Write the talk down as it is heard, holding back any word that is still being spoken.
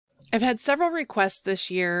I've had several requests this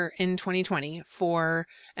year in 2020 for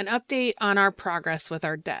an update on our progress with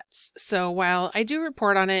our debts. So while I do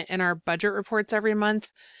report on it in our budget reports every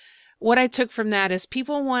month, what I took from that is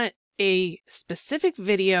people want a specific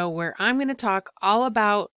video where I'm going to talk all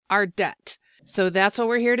about our debt. So that's what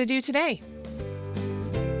we're here to do today.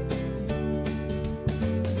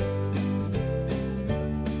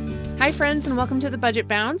 Hi friends, and welcome to the Budget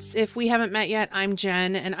Bounce. If we haven't met yet, I'm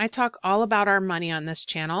Jen, and I talk all about our money on this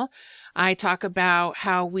channel. I talk about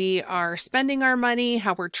how we are spending our money,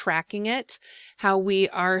 how we're tracking it, how we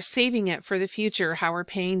are saving it for the future, how we're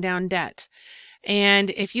paying down debt. And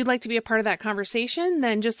if you'd like to be a part of that conversation,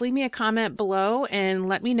 then just leave me a comment below and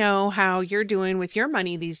let me know how you're doing with your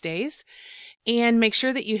money these days. And make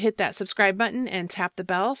sure that you hit that subscribe button and tap the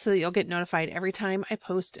bell so that you'll get notified every time I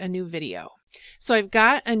post a new video. So I've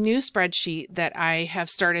got a new spreadsheet that I have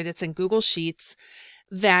started. It's in Google Sheets.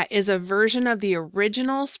 That is a version of the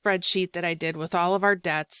original spreadsheet that I did with all of our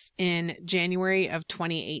debts in January of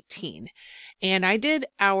 2018. And I did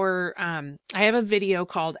I have a video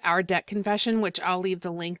called Our Debt Confession, which I'll leave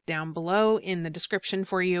the link down below in the description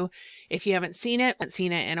for you. If you haven't seen it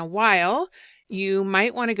in a while, you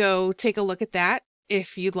might want to go take a look at that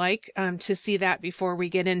if you'd like to see that before we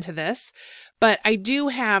get into this. But I do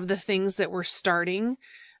have the things that we're starting,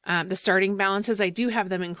 the starting balances, I do have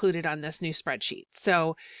them included on this new spreadsheet.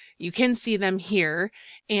 So you can see them here.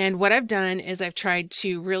 And what I've done is I've tried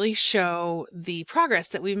to really show the progress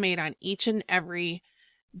that we've made on each and every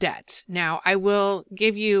debt. Now, I will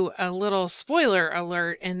give you a little spoiler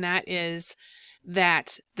alert, and that is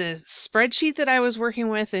that the spreadsheet that I was working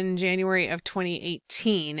with in January of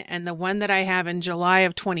 2018 and the one that I have in July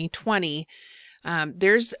of 2020,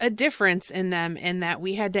 there's a difference in them in that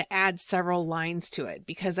we had to add several lines to it,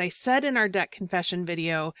 because I said in our debt confession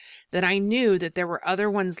video that I knew that there were other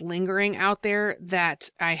ones lingering out there that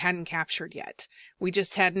I hadn't captured yet. We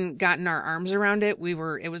just hadn't gotten our arms around it.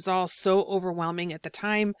 It was all so overwhelming at the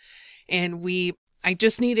time, and I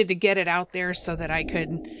just needed to get it out there so that I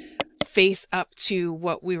could face up to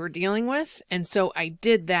what we were dealing with. And so I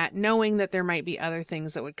did that knowing that there might be other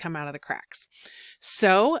things that would come out of the cracks.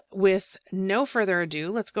 So with no further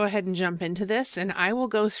ado, let's go ahead and jump into this, and I will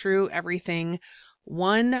go through everything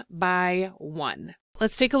one by one.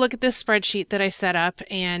 Let's take a look at this spreadsheet that I set up,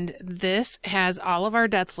 and this has all of our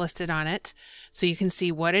debts listed on it. So you can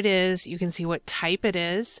see what it is, you can see what type it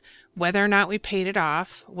is, whether or not we paid it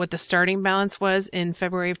off, what the starting balance was in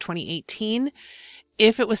February of 2018.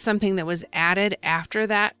 If it was something that was added after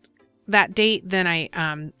that date, then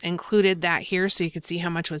I included that here so you could see how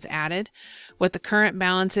much was added, what the current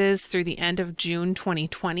balance is through the end of June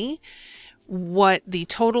 2020, what the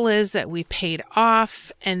total is that we paid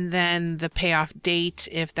off, and then the payoff date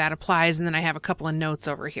if that applies, and then I have a couple of notes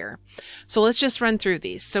over here. So let's just run through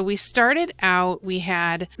these. So we started out,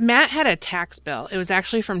 Matt had a tax bill. It was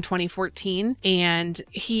actually from 2014, and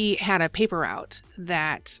he had a paper route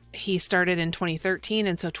that he started in 2013,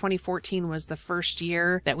 and so 2014 was the first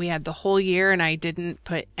year that we had the whole year, and I didn't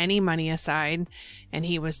put any money aside, and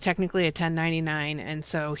he was technically a 1099, and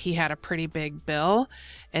so he had a pretty big bill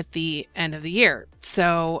at the end of the year.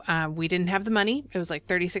 So we didn't have the money. It was like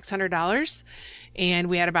 $3,600, and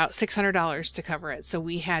we had about $600 to cover it. So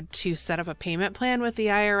we had to set up a payment plan with the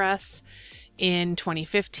IRS in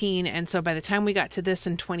 2015, and so by the time we got to this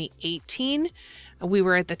in 2018, we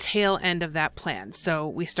were at the tail end of that plan. So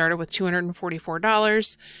we started with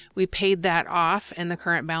 $244. We paid that off, and the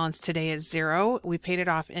current balance today is $0. We paid it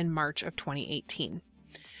off in March of 2018.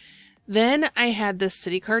 Then I had this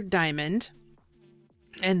Citi Card Diamond,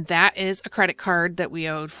 and that is a credit card that we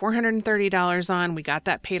owed $430 on. We got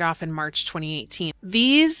that paid off in March 2018.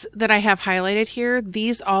 These that I have highlighted here,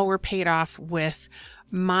 these all were paid off with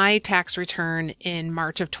my tax return in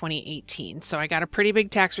March of 2018. So I got a pretty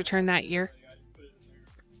big tax return that year.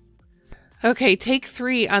 Okay, take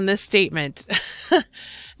 3 on this statement.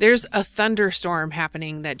 There's a thunderstorm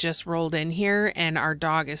happening that just rolled in here, and our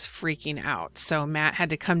dog is freaking out. So Matt had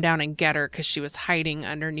to come down and get her because she was hiding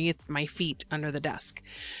underneath my feet under the desk.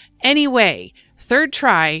 Anyway, third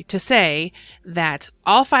try to say that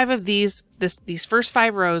all 5 of these first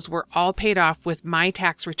 5 rows were all paid off with my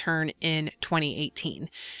tax return in 2018.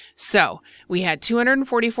 So we had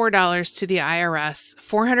 $244 to the IRS,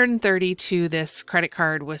 $430 to this credit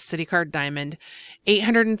card with Citi Card Diamond,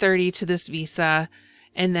 $830 to this Visa,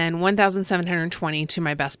 and then $1,720 to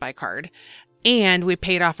my Best Buy card. And we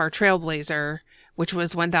paid off our Trailblazer, which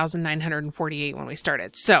was $1,948 when we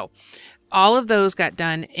started. So all of those got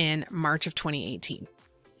done in March of 2018.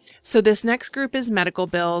 So this next group is medical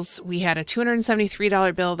bills. We had a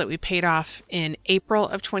 $273 bill that we paid off in April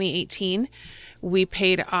of 2018. We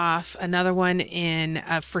paid off another one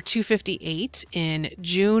for $258 in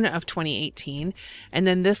June of 2018. And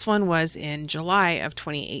then this one was in July of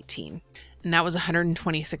 2018. And that was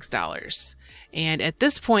 $126. And at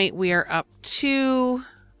this point, we are up to,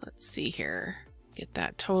 let's see here, get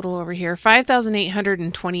that total over here,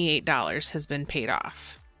 $5,828 has been paid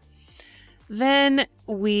off. Then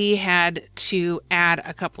we had to add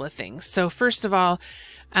a couple of things. So first of all,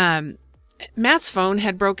 Matt's phone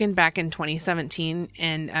had broken back in 2017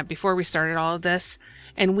 and before we started all of this,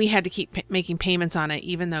 and we had to keep making payments on it,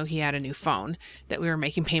 even though he had a new phone, that we were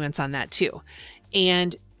making payments on that too.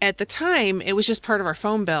 And at the time, it was just part of our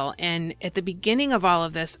phone bill. And at the beginning of all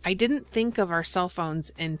of this, I didn't think of our cell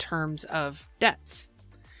phones in terms of debts.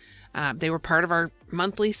 They were part of our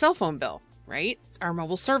monthly cell phone bill, right? It's our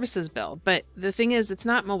mobile services bill. But the thing is, it's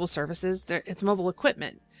not mobile services, it's mobile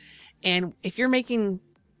equipment. And if you're making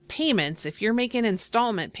payments, if you're making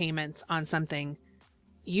installment payments on something,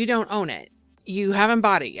 you don't own it. You haven't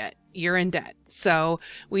bought it yet. You're in debt. So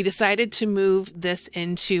we decided to move this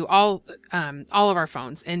into all of our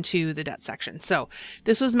phones into the debt section. So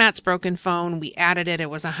this was Matt's broken phone. We added it. It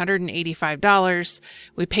was $185.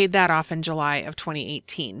 We paid that off in July of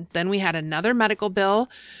 2018. Then we had another medical bill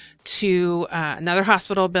to another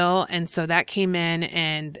hospital bill. And so that came in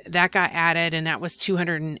and that got added, and that was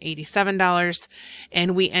 $287.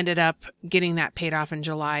 And we ended up getting that paid off in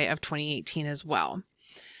July of 2018 as well.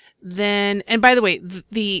 Then, and by the way,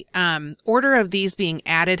 the order of these being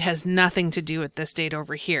added has nothing to do with this date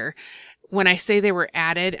over here. When I say they were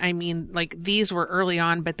added, I mean like these were early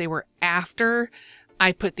on, but they were after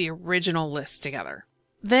I put the original list together.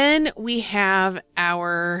 Then we have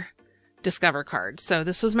our Discover card. So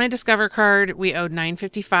this was my Discover card. We owed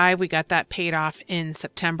 $955. We got that paid off in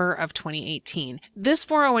September of 2018. This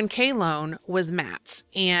 401k loan was Matt's,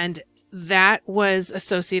 and that was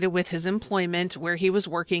associated with his employment where he was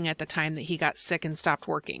working at the time that he got sick and stopped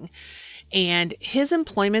working. And his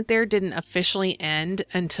employment there didn't officially end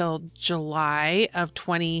until July of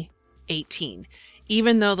 2018,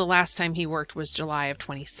 even though the last time he worked was July of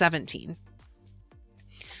 2017.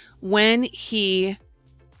 When he...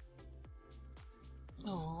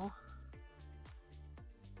 Oh,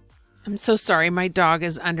 I'm so sorry. My dog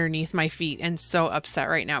is underneath my feet and so upset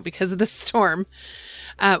right now because of the storm.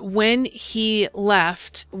 When he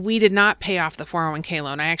left, we did not pay off the 401k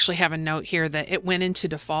loan. I actually have a note here that it went into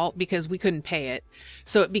default because we couldn't pay it.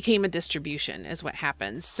 So it became a distribution is what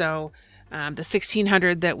happened. So the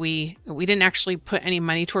 $1,600 that we didn't actually put any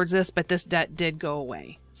money towards this, but this debt did go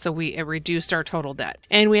away. So it reduced our total debt,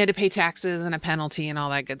 and we had to pay taxes and a penalty and all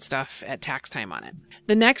that good stuff at tax time on it.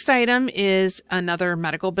 The next item is another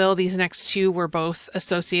medical bill. These next two were both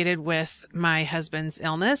associated with my husband's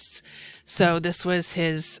illness. So this was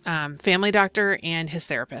his family doctor and his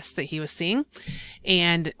therapist that he was seeing.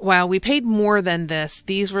 And while we paid more than this,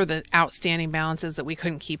 these were the outstanding balances that we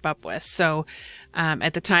couldn't keep up with. So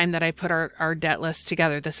at the time that I put our debt list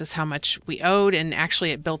together, this is how much we owed. And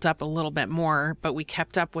actually it built up a little bit more, but we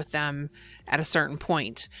kept up with them at a certain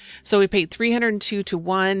point. So we paid $302 to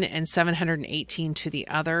one and $718 to the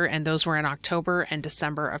other. And those were in October and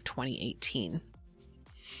December of 2018.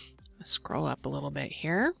 Let's scroll up a little bit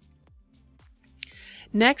here.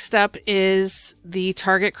 Next up is the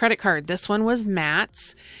Target credit card. This one was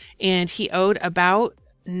Matt's, and he owed about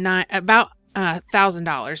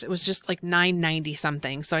 $1,000. It was just like $990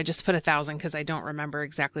 something. So I just put 1,000 because I don't remember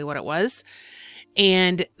exactly what it was.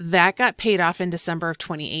 And that got paid off in December of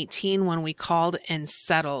 2018 when we called and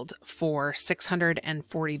settled for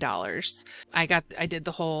 $640. I did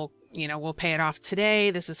the whole, we'll pay it off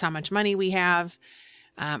today. This is how much money we have.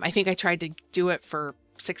 I think I tried to do it for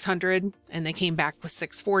 $600 and they came back with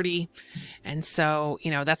 $640. And so,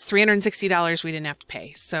 that's $360 we didn't have to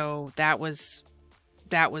pay. So that was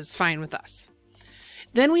fine with us.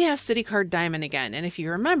 Then we have Citi Card Diamond again. And if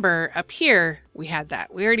you remember up here, we had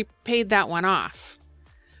that. We already paid that one off.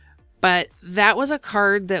 But that was a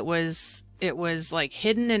card that was like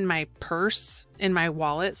hidden in my purse, in my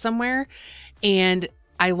wallet somewhere. And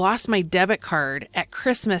I lost my debit card at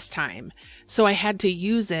Christmas time. So I had to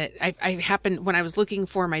use it. When I was looking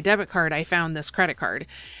for my debit card, I found this credit card.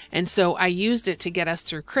 And so I used it to get us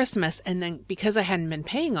through Christmas. And then because I hadn't been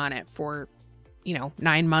paying on it for,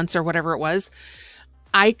 9 months or whatever it was,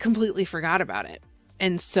 I completely forgot about it.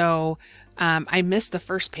 And so I missed the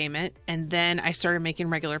first payment, and then I started making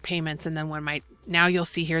regular payments. And then now you'll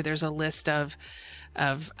see here, there's a list of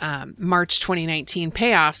March 2019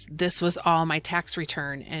 payoffs. This was all my tax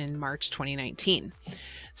return in March 2019.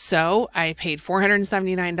 So I paid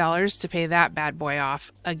 $479 to pay that bad boy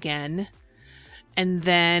off again. And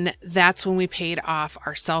then that's when we paid off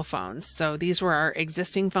our cell phones. So these were our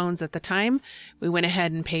existing phones at the time. We went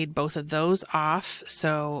ahead and paid both of those off.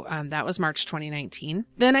 So that was March 2019.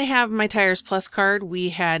 Then I have my Tires Plus card. We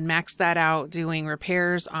had maxed that out doing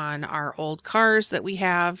repairs on our old cars that we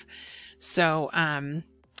have. So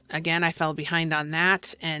again, I fell behind on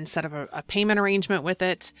that and set up a payment arrangement with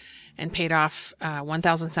it and paid off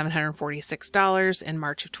 $1,746 in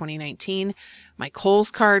March of 2019. My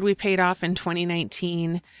Kohl's card we paid off in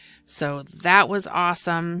 2019. So that was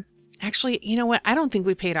awesome. Actually, you know what? I don't think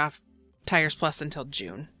we paid off Tires Plus until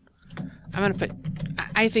June.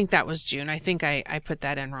 I think that was June. I think I put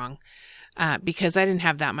that in wrong because I didn't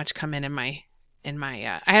have that much come in my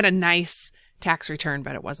I had a nice tax return,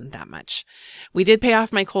 but it wasn't that much. We did pay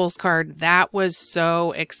off my Kohl's card. That was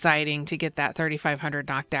so exciting to get that $3,500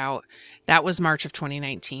 knocked out. That was March of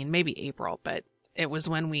 2019, maybe April, but it was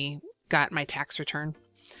when we got my tax return.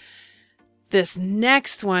 This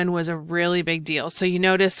next one was a really big deal. So you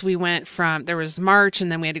notice we went from, there was March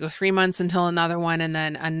and then we had to go 3 months until another one and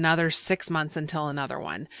then another 6 months until another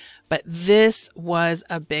one. But this was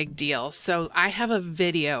a big deal. So I have a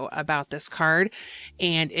video about this card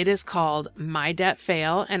and it is called My Debt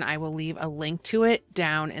Fail, and I will leave a link to it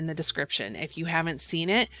down in the description. If you haven't seen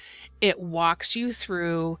it, it walks you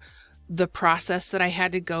through the process that I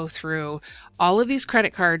had to go through. All of these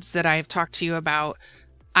credit cards that I've talked to you about,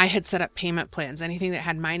 I had set up payment plans. Anything that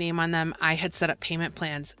had my name on them, I had set up payment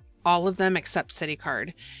plans. All of them except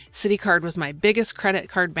CitiCard. CitiCard was my biggest credit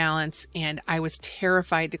card balance, and I was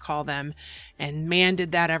terrified to call them, and man,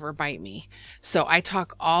 did that ever bite me. So I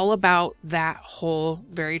talk all about that whole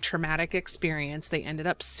very traumatic experience. They ended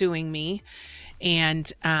up suing me,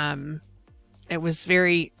 and it was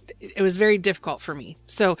very difficult for me.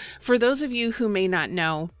 So for those of you who may not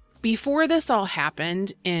know, before this all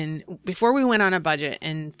happened, before we went on a budget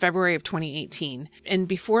in February of 2018, and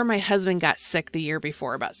before my husband got sick the year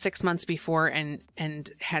before, about 6 months before, and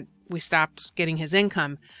we stopped getting his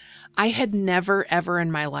income, I had never ever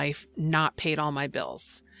in my life not paid all my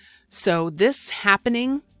bills. So this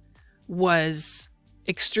happening was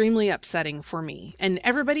extremely upsetting for me. And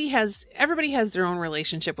everybody has their own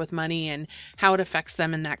relationship with money and how it affects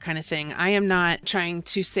them and that kind of thing. I am not trying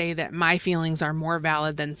to say that my feelings are more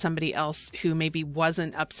valid than somebody else who maybe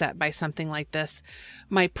wasn't upset by something like this.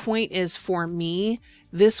 My point is, for me,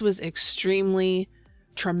 this was extremely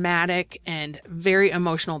traumatic and very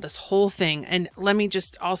emotional, this whole thing. And let me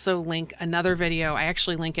just also link another video. I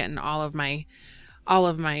actually link it in all of my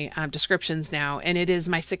descriptions now, and it is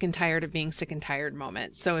my sick and tired of being sick and tired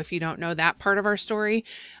moment. So if you don't know that part of our story,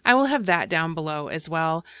 I will have that down below as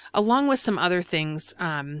well, along with some other things.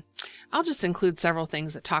 I'll just include several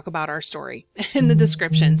things that talk about our story in the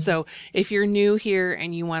description. So if you're new here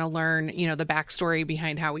and you want to learn, the backstory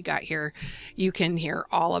behind how we got here, you can hear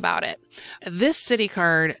all about it. This Citi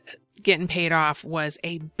card getting paid off was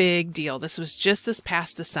a big deal. This was just this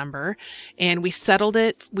past December, and we settled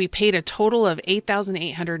it. We paid a total of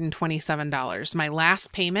 $8,827. My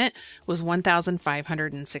last payment was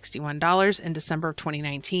 $1,561 in December of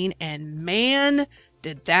 2019, and man,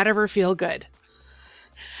 did that ever feel good.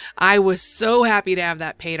 I was so happy to have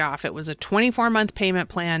that paid off. It was a 24-month payment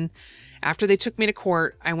plan. After they took me to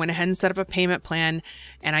court, I went ahead and set up a payment plan,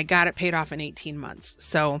 and I got it paid off in 18 months.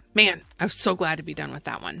 So, man, I was so glad to be done with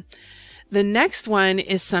that one. The next one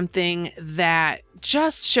is something that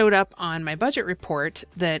just showed up on my budget report,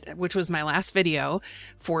 which was my last video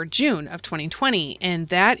for June of 2020, and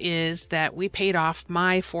that is that we paid off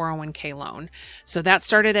my 401k loan. So that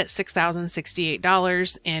started at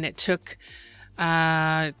 $6,068, and it took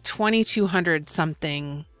 $2,200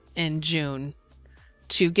 something in June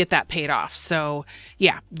to get that paid off. So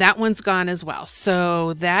yeah, that one's gone as well.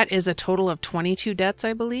 So that is a total of 22 debts,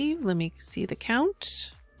 I believe. Let me see the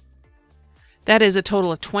count. That is a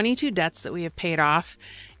total of 22 debts that we have paid off,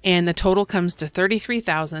 and the total comes to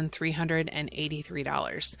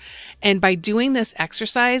 $33,383. And by doing this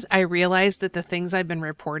exercise, I realized that the things I've been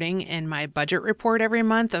reporting in my budget report every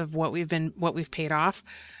month of what we've paid off,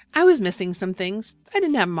 I was missing some things. I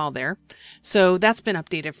didn't have them all there. So that's been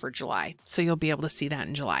updated for July. So you'll be able to see that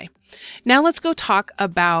in July. Now let's go talk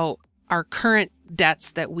about our current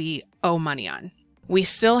debts that we owe money on. We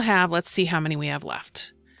still have, let's see how many we have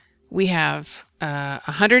left. We have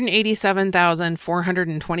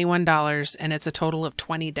 $187,421, and it's a total of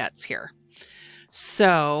 20 debts here.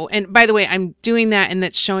 So, and by the way, I'm doing that, and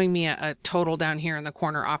that's showing me a total down here in the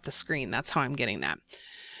corner off the screen. That's how I'm getting that.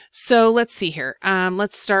 So let's see here.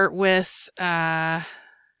 Let's start with, why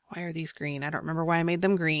are these green? I don't remember why I made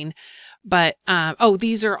them green, but, oh,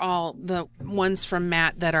 these are all the ones from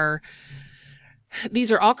Matt that are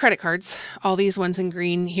These are all credit cards, all these ones in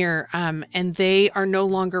green here, and they are no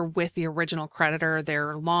longer with the original creditor.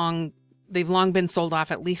 They've long been sold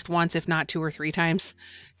off at least once, if not 2 or 3 times,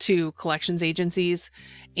 to collections agencies.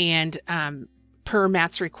 And per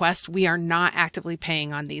Matt's request, we are not actively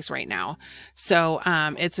paying on these right now. So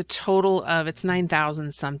it's a total of, it's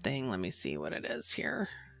 9,000 something. Let me see what it is here.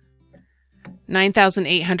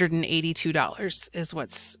 $9,882 is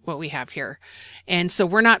what we have here. And so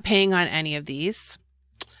we're not paying on any of these.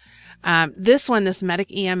 This one, this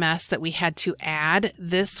Medic EMS that we had to add,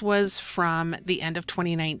 this was from the end of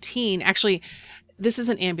 2019. Actually, this is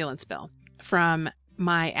an ambulance bill from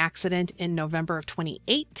my accident in November of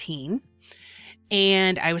 2018.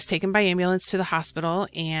 And I was taken by ambulance to the hospital,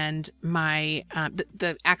 and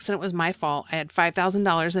the accident was my fault. I had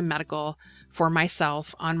 $5,000 in medical for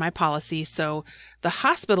myself on my policy. So the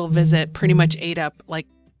hospital visit pretty much ate up like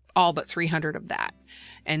all but 300 of that.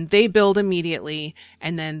 And they billed immediately.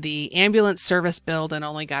 And then the ambulance service billed and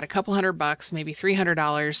only got a couple $100, maybe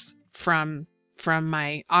 $300 from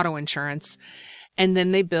my auto insurance. And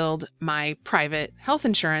then they billed my private health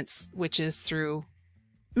insurance, which is through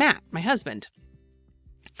Matt, my husband.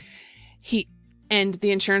 And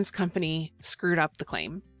the insurance company screwed up the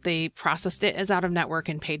claim. They processed it as out of network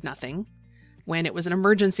and paid nothing when it was an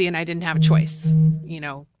emergency and I didn't have a choice. You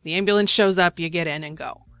know, the ambulance shows up, you get in and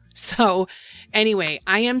go. So anyway,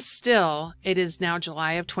 it is now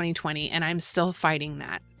July of 2020 and I'm still fighting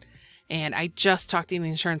that. And I just talked to the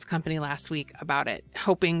insurance company last week about it,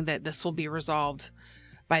 hoping that this will be resolved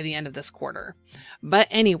by the end of this quarter. But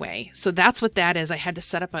anyway, so that's what that is. I had to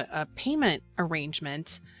set up a payment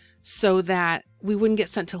arrangement so that we wouldn't get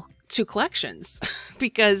sent to collections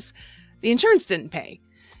because the insurance didn't pay.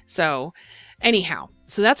 So anyhow,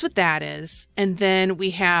 so that's what that is. And then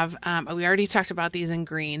we have, we already talked about these in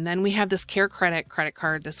green. Then we have this Care credit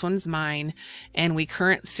card. This one's mine. And we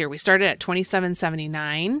started at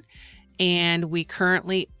 $2,779 and we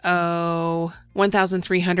currently owe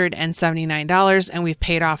 $1,379 and we've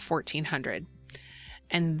paid off $1,400.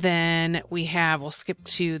 And then we'll skip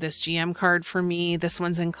to this GM card for me. This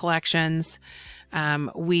one's in collections.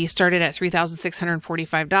 We started at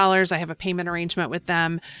 $3,645. I have a payment arrangement with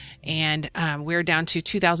them and we're down to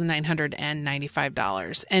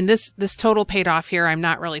 $2,995. And this total paid off here, I'm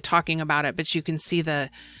not really talking about it, but you can see the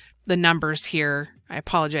numbers here. I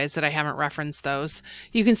apologize that I haven't referenced those.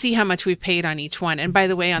 You can see how much we've paid on each one. And by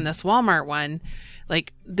the way, on this Walmart one,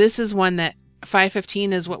 like this is one that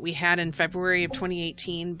 $515 is what we had in February of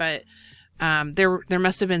 2018, but there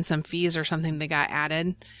must have been some fees or something that got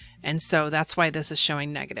added. And so that's why this is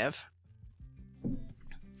showing negative.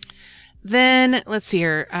 Then let's see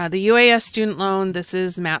here. The UAS student loan, this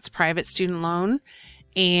is Matt's private student loan.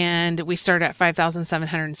 And we started at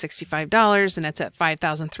 $5,765 and it's at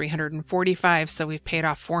 $5,345. So we've paid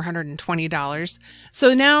off $420.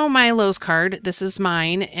 So now my Lowe's card, this is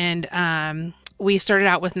mine. And we started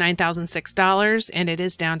out with $9,006 and it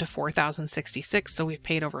is down to $4,066. So we've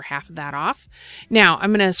paid over half of that off. Now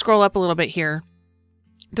I'm going to scroll up a little bit here.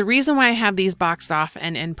 The reason why I have these boxed off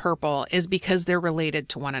and in purple is because they're related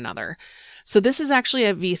to one another. So this is actually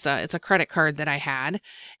a Visa. It's a credit card that I had,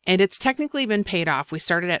 and it's technically been paid off. We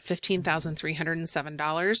started at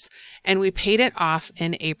 $15,307 and we paid it off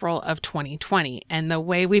in April of 2020. And the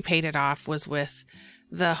way we paid it off was with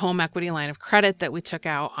the home equity line of credit that we took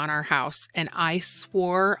out on our house. And I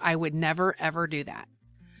swore I would never, ever do that.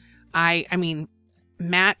 I mean,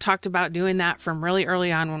 Matt talked about doing that from really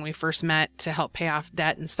early on when we first met to help pay off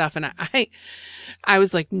debt and stuff. And I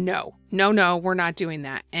was like, no, we're not doing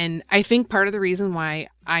that. And I think part of the reason why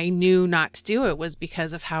I knew not to do it was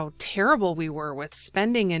because of how terrible we were with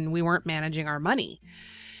spending and we weren't managing our money.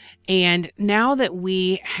 And now that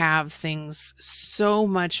we have things so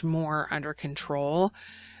much more under control,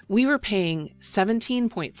 we were paying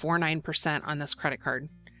 17.49% on this credit card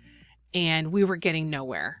and we were getting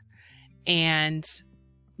nowhere. And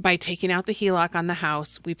by taking out the HELOC on the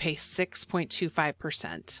house, we pay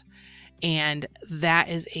 6.25%. And that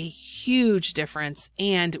is a huge difference.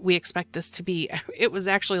 And we expect this to be, it was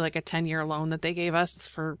actually like a 10-year loan that they gave us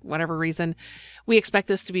for whatever reason. We expect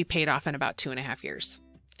this to be paid off in about 2.5 years.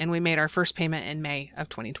 And we made our first payment in May of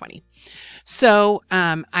 2020. So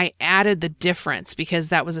I added the difference because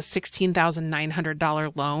that was a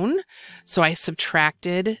 $16,900 loan. So I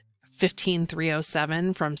subtracted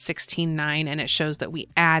 $15,307 from $16,900 and it shows that we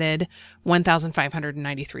added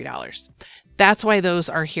 $1,593. That's why those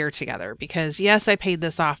are here together, because yes, I paid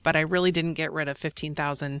this off, but I really didn't get rid of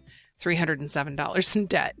 $15,307 in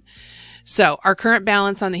debt. So our current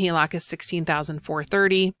balance on the HELOC is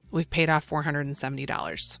 $16,430. We've paid off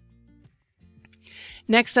 $470.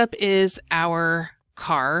 Next up is our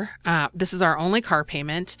car. This is our only car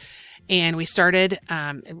payment. And we started,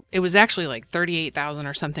 it was actually like $38,000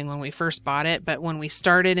 or something when we first bought it. But when we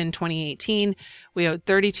started in 2018, we owed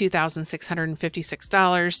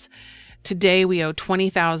 $32,656. Today we owe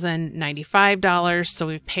 $20,095. So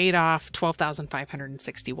we've paid off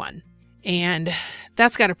 $12,561. And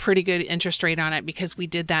that's got a pretty good interest rate on it because we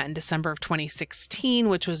did that in December of 2016,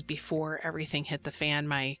 which was before everything hit the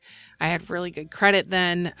fan. I had really good credit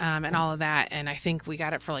then, and all of that. And I think we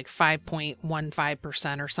got it for like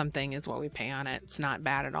 5.15% or something is what we pay on it. It's not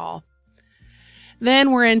bad at all.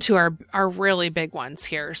 Then we're into our really big ones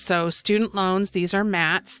here. So student loans, these are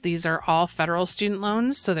MATs. These are all federal student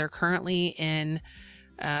loans. So they're currently in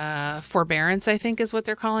forbearance, I think is what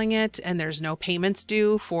they're calling it. And there's no payments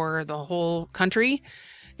due for the whole country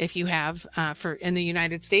if you have in the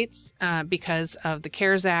United States because of the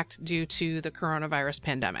CARES Act due to the coronavirus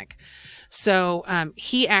pandemic. So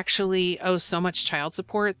he actually owes so much child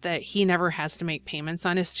support that he never has to make payments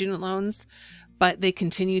on his student loans, but they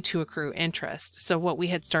continue to accrue interest. So what we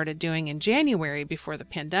had started doing in January before the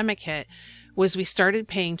pandemic hit was we started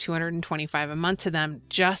paying $225 a month to them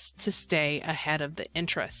just to stay ahead of the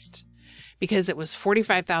interest, because it was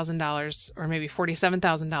 $45,000 or maybe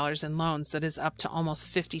 $47,000 in loans that is up to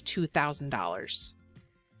almost $52,000. Is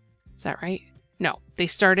that right? No, they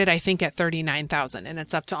started, I think, at $39,000 and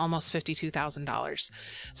it's up to almost $52,000.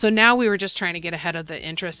 So now we were just trying to get ahead of the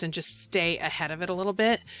interest and just stay ahead of it a little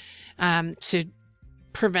bit to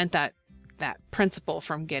prevent that principal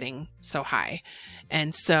from getting so high.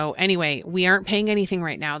 And so anyway, we aren't paying anything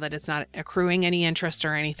right now, that it's not accruing any interest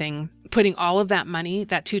or anything. Putting all of that money,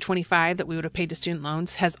 that $225 that we would have paid to student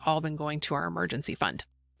loans, has all been going to our emergency fund.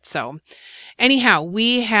 So anyhow,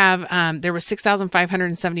 we have, there was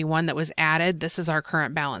 $6,571 that was added. This is our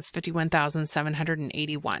current balance,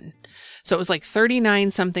 $51,781. So it was like 39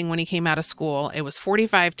 something when he came out of school. It was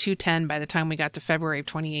 45,210 by the time we got to February of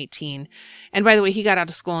 2018. And by the way, he got out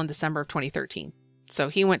of school in December of 2013. So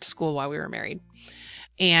he went to school while we were married.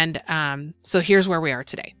 And so here's where we are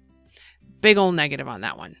today. Big old negative on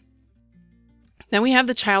that one. Then we have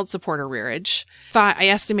the child support arrearage. I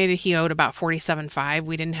estimated he owed about $47,500.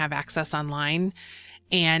 We didn't have access online,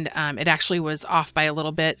 and it actually was off by a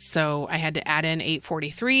little bit, so I had to add in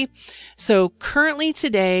 $843. So currently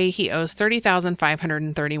today he owes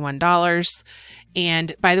 $30,531.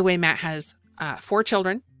 And by the way, Matt has 4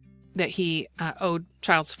 children that he owed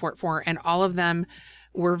child support for, and all of them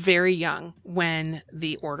were very young when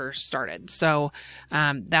the order started. So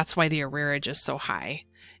that's why the arrearage is so high.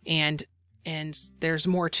 And there's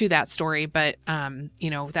more to that story, but, you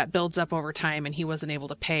know, that builds up over time and he wasn't able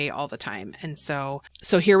to pay all the time. And so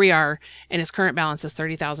here we are, and his current balance is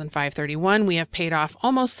 $30,531. We have paid off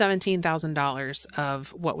almost $17,000 of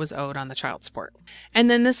what was owed on the child support. And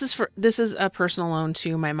then this is a personal loan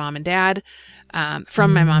to my mom and dad,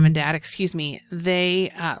 from my mom and dad, excuse me.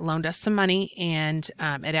 They loaned us some money, and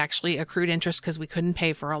it actually accrued interest because we couldn't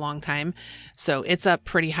pay for a long time. So it's up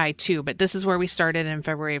pretty high too, but this is where we started in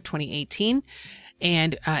February of 2018,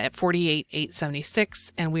 and at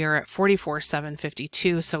 $48,876, and we are at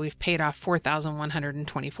 $44,752. So we've paid off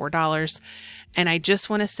 $4,124. And I just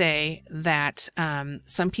want to say that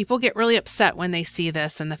some people get really upset when they see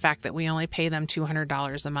this and the fact that we only pay them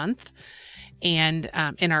 $200 a month and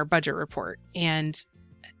in our budget report. And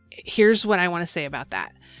here's what I want to say about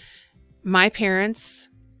that. My parents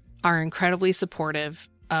are incredibly supportive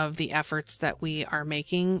of the efforts that we are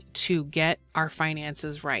making to get our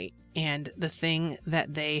finances right. And the thing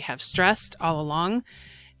that they have stressed all along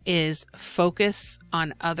is focus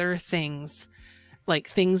on other things, like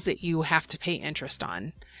things that you have to pay interest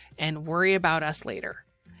on, and worry about us later.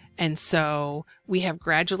 And so we have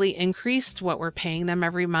gradually increased what we're paying them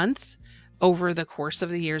every month over the course of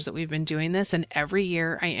the years that we've been doing this. And every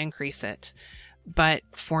year I increase it. But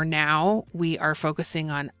for now, we are focusing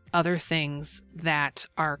on other things that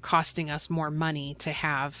are costing us more money to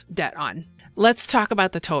have debt on. Let's talk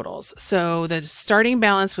about the totals. So the starting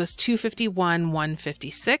balance was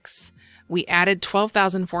 $251,156. We added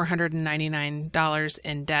 $12,499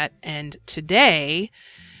 in debt. And today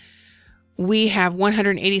we have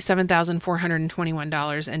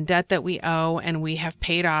 $187,421 in debt that we owe, and we have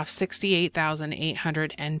paid off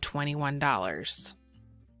 $68,821.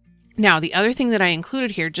 Now, the other thing that I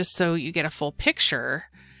included here, just so you get a full picture,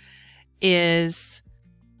 is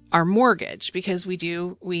our mortgage, because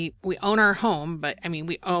we own our home, but I mean,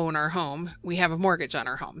 we own our home. We have a mortgage on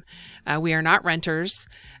our home. We are not renters.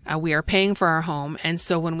 We are paying for our home. And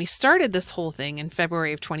so when we started this whole thing in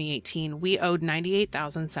February of 2018, we owed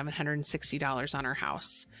 $98,760 on our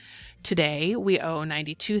house. Today, we owe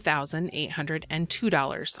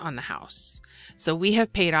 $92,802 on the house. So we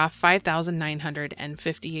have paid off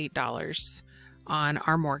 $5,958 on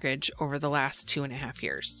our mortgage over the last 2.5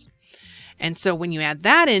 years. And so when you add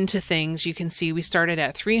that into things, you can see we started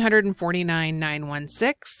at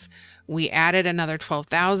 $349,916. We added another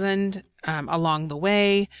 $12,000 along the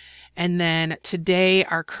way. And then today,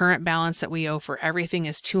 our current balance that we owe for everything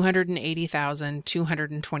is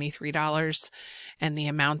 $280,223. And the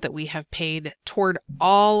amount that we have paid toward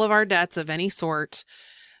all of our debts of any sort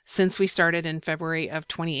since we started in February of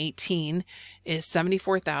 2018 is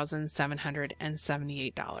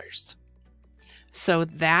 $74,778. So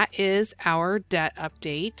that is our debt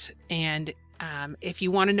update. And if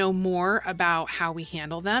you want to know more about how we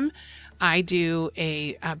handle them, I do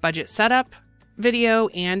a budget setup video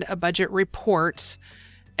and a budget report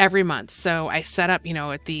every month. So I set up,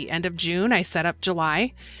 at the end of June, I set up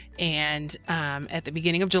July, and at the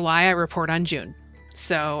beginning of July, I report on June.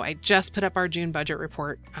 So I just put up our June budget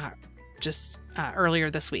report earlier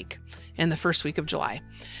this week, in the first week of July.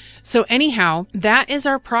 So anyhow, that is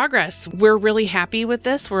our progress. We're really happy with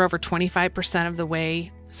this. We're over 25% of the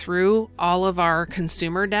way through all of our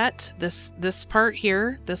consumer debt. This part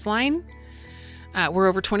here, this line, we're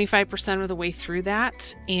over 25% of the way through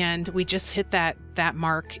that. And we just hit that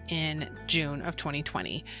mark in June of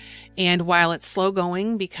 2020. And while it's slow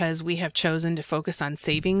going because we have chosen to focus on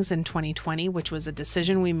savings in 2020, which was a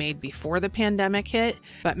decision we made before the pandemic hit,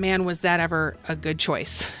 but man, was that ever a good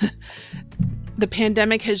choice. The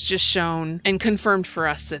pandemic has just shown and confirmed for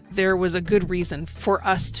us that there was a good reason for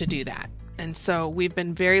us to do that. And so we've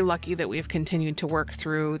been very lucky that we've continued to work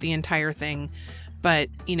through the entire thing. But,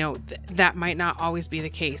 that might not always be the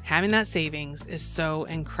case. Having that savings is so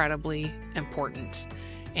incredibly important.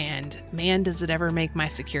 And man, does it ever make my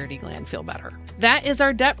security gland feel better. That is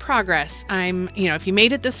our debt progress. If you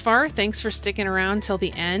made it this far, thanks for sticking around till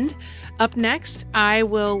the end. Up next, I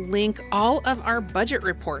will link all of our budget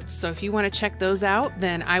reports. So if you want to check those out,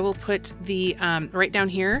 then I will put the, right down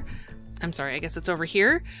here. I'm sorry, I guess it's over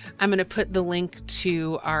here. I'm going to put the link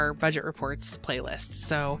to our budget reports playlist.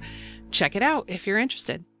 So check it out if you're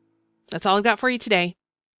interested. That's all I've got for you today.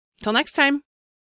 Till next time.